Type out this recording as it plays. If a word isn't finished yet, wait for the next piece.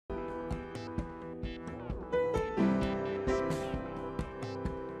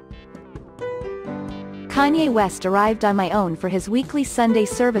Kanye West arrived on my own for his weekly Sunday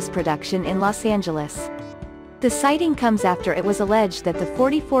service production in Los Angeles. The sighting comes after it was alleged that the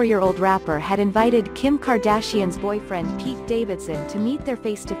 44-year-old rapper had invited Kim Kardashian's boyfriend Pete Davidson to meet their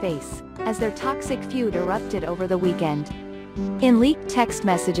face-to-face, as their toxic feud erupted over the weekend. In leaked text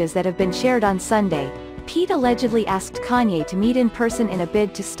messages that have been shared on Sunday, Pete allegedly asked Kanye to meet in person in a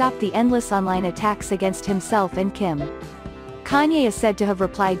bid to stop the endless online attacks against himself and Kim. Kanye is said to have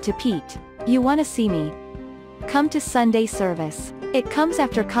replied to Pete, "You wanna see me? Come to Sunday service." It comes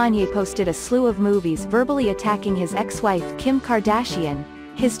after Kanye posted a slew of movies verbally attacking his ex-wife Kim Kardashian,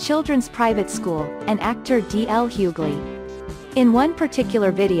 his children's private school, and actor D.L. Hughley. In one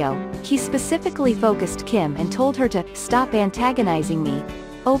particular video, he specifically focused Kim and told her to "stop antagonizing me"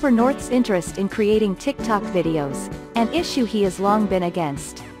 over North's interest in creating TikTok videos, an issue he has long been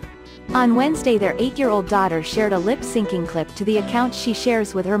against. On Wednesday, their 8-year-old daughter shared a lip-syncing clip to the account she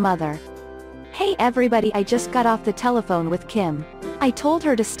shares with her mother. "Hey everybody, I just got off the telephone with Kim. I told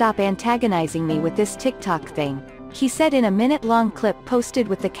her to stop antagonizing me with this TikTok thing," he said in a minute-long clip posted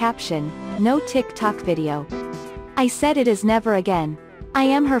with the caption, "No TikTok video. I said it is never again. I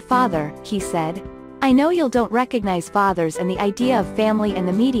am her father," he said. "I know you don't recognize fathers and the idea of family, and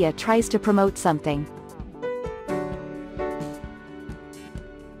the media tries to promote something.